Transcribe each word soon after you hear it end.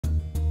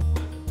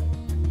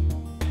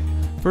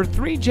For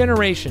 3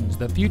 generations,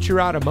 the Future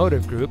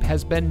Automotive Group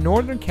has been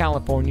Northern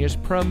California's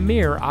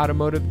premier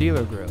automotive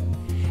dealer group.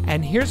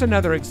 And here's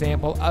another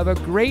example of a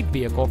great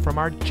vehicle from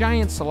our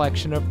giant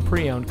selection of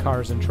pre-owned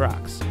cars and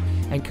trucks.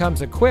 And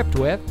comes equipped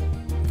with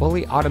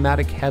fully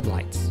automatic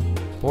headlights,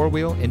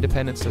 4-wheel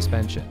independent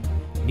suspension,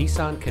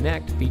 Nissan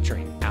Connect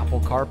featuring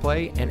Apple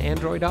CarPlay and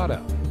Android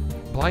Auto,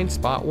 blind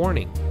spot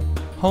warning,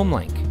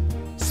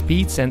 HomeLink,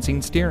 speed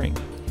sensing steering,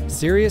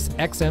 Sirius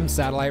XM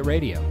satellite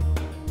radio,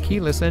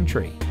 keyless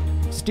entry,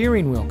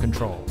 steering wheel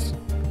controls,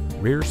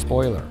 rear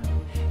spoiler,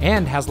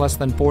 and has less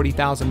than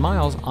 40,000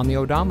 miles on the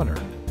odometer.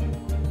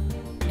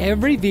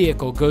 Every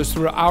vehicle goes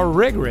through our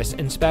rigorous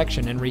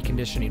inspection and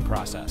reconditioning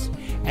process.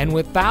 And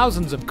with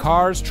thousands of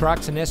cars,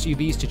 trucks, and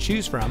SUVs to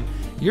choose from,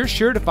 you're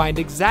sure to find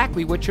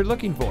exactly what you're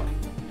looking for.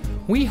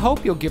 We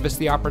hope you'll give us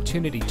the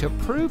opportunity to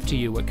prove to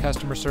you what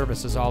customer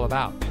service is all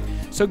about.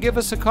 So give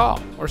us a call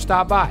or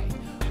stop by.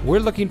 We're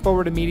looking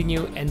forward to meeting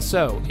you, and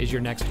so is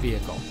your next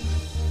vehicle.